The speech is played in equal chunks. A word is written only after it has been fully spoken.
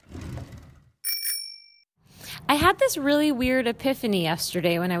I had this really weird epiphany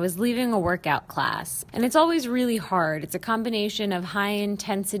yesterday when I was leaving a workout class, and it's always really hard. It's a combination of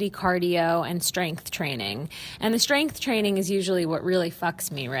high-intensity cardio and strength training, and the strength training is usually what really fucks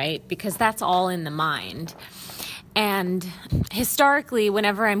me, right? Because that's all in the mind. And historically,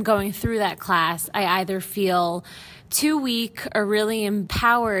 whenever I'm going through that class, I either feel too weak or really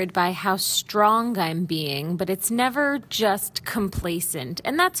empowered by how strong I'm being, but it's never just complacent.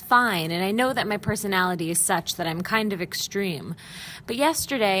 And that's fine, and I know that my personality is such that I'm kind of extreme. But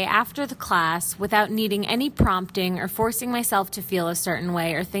yesterday, after the class, without needing any prompting or forcing myself to feel a certain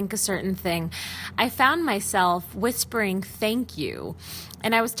way or think a certain thing, I found myself whispering thank you.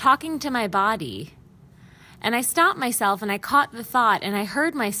 And I was talking to my body. And I stopped myself and I caught the thought and I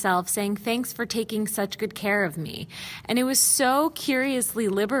heard myself saying, thanks for taking such good care of me. And it was so curiously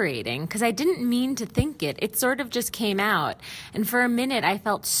liberating because I didn't mean to think it. It sort of just came out. And for a minute, I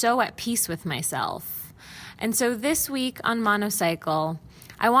felt so at peace with myself. And so this week on Monocycle,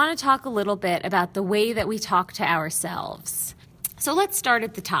 I want to talk a little bit about the way that we talk to ourselves. So let's start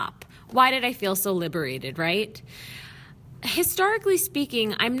at the top. Why did I feel so liberated, right? Historically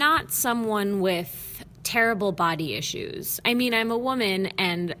speaking, I'm not someone with terrible body issues. I mean, I'm a woman,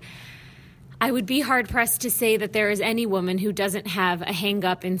 and I would be hard-pressed to say that there is any woman who doesn't have a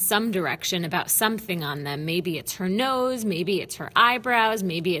hang-up in some direction about something on them. Maybe it's her nose, maybe it's her eyebrows,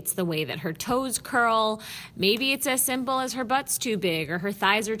 maybe it's the way that her toes curl, maybe it's as simple as her butt's too big or her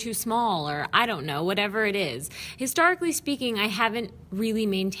thighs are too small, or I don't know, whatever it is. Historically speaking, I haven't really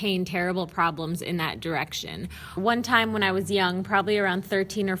maintained terrible problems in that direction. One time when I was young, probably around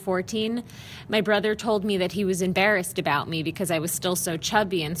 13 or 14, my brother told me that he was embarrassed about me because I was still so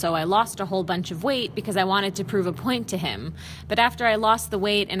chubby, and so I lost a whole bunch of weight because I wanted to prove a point to him. But after I lost the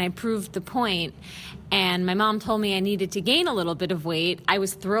weight and I proved the point, and my mom told me I needed to gain a little bit of weight, I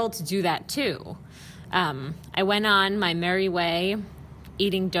was thrilled to do that too. I went on my merry way,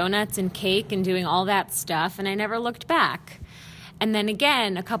 eating donuts and cake and doing all that stuff, and I never looked back. And then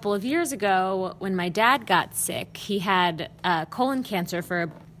again, a couple of years ago, when my dad got sick, he had colon cancer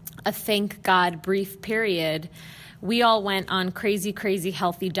for a thank God brief period. We all went on crazy, crazy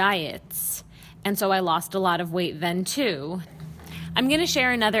healthy diets. And so I lost a lot of weight then too. I'm going to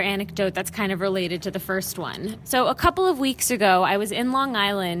share another anecdote that's kind of related to the first one. So a couple of weeks ago, I was in Long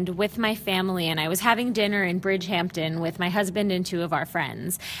Island with my family, and I was having dinner in Bridgehampton with my husband and two of our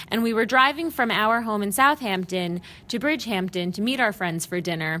friends. And we were driving from our home in Southampton to Bridgehampton to meet our friends for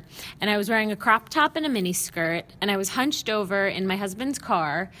dinner. And I was wearing a crop top and a mini skirt, and I was hunched over in my husband's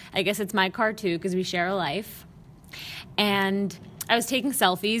car. I guess it's my car too, because we share a life. And I was taking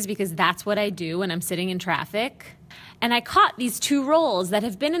selfies because that's what I do when I'm sitting in traffic. And I caught these two rolls that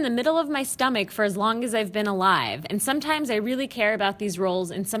have been in the middle of my stomach for as long as I've been alive. And sometimes I really care about these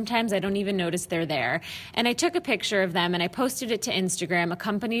rolls, and sometimes I don't even notice they're there. And I took a picture of them, and I posted it to Instagram,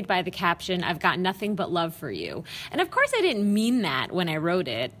 accompanied by the caption, "I've got nothing but love for you." And of course I didn't mean that when I wrote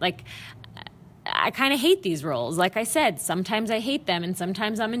it. I kind of hate these rolls. Like I said, sometimes I hate them, and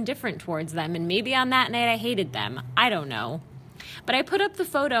sometimes I'm indifferent towards them. And maybe on that night I hated them. I don't know. But I put up the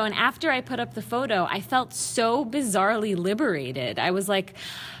photo, and after I put up the photo, I felt so bizarrely liberated. I was like,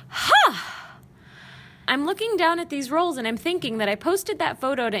 I'm looking down at these rolls, and I'm thinking that I posted that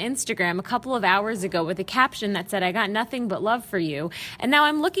photo to Instagram a couple of hours ago with a caption that said, "I got nothing but love for you." And now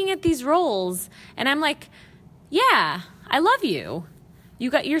I'm looking at these rolls, and I'm like, yeah, I love you.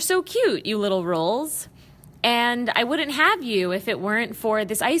 You're so cute, you little rolls. And I wouldn't have you if it weren't for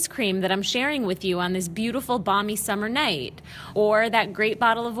this ice cream that I'm sharing with you on this beautiful, balmy summer night, or that great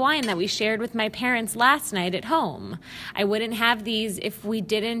bottle of wine that we shared with my parents last night at home. I wouldn't have these if we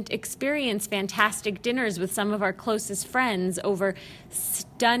didn't experience fantastic dinners with some of our closest friends over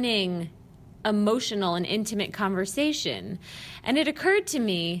stunning, emotional, and intimate conversation. And it occurred to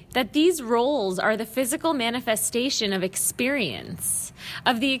me that these roles are the physical manifestation of experience,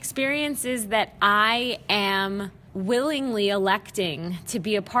 of the experiences that I am willingly electing to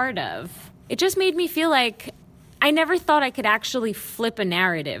be a part of. It just made me feel like I never thought I could actually flip a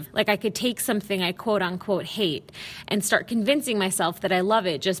narrative. Like I could take something I quote unquote hate and start convincing myself that I love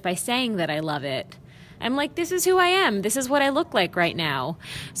it just by saying that I love it. I'm like, this is who I am. This is what I look like right now.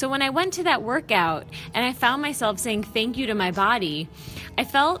 So when I went to that workout and I found myself saying thank you to my body, I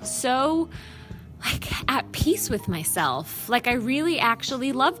felt so at peace with myself. Like I really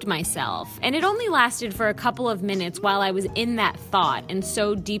actually loved myself. And it only lasted for a couple of minutes while I was in that thought and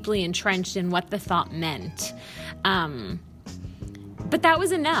so deeply entrenched in what the thought meant. But that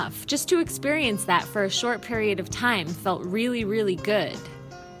was enough. Just to experience that for a short period of time felt really, really good.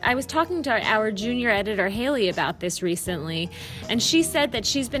 I was talking to our junior editor, Haley, about this recently, and she said that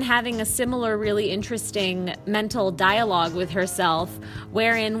she's been having a similar really interesting mental dialogue with herself,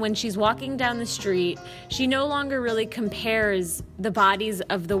 wherein when she's walking down the street, she no longer really compares the bodies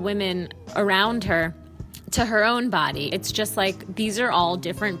of the women around her to her own body. It's just like, these are all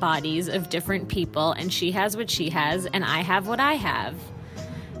different bodies of different people, and she has what she has, and I have what I have.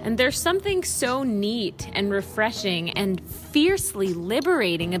 And there's something so neat and refreshing and fiercely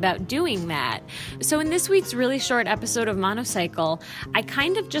liberating about doing that. So in this week's really short episode of Monocycle, I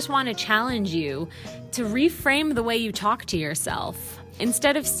kind of just want to challenge you to reframe the way you talk to yourself.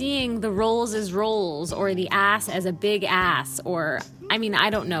 Instead of seeing the rolls as rolls or the ass as a big ass or, I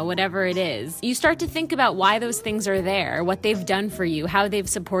don't know, whatever it is, you start to think about why those things are there, what they've done for you, how they've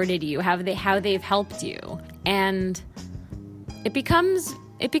supported you, how they've helped you. And it becomes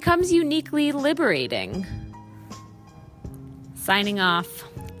uniquely liberating. Signing off,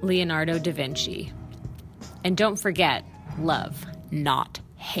 Leonardo da Vinci. And don't forget, love, not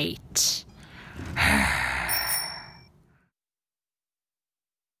hate.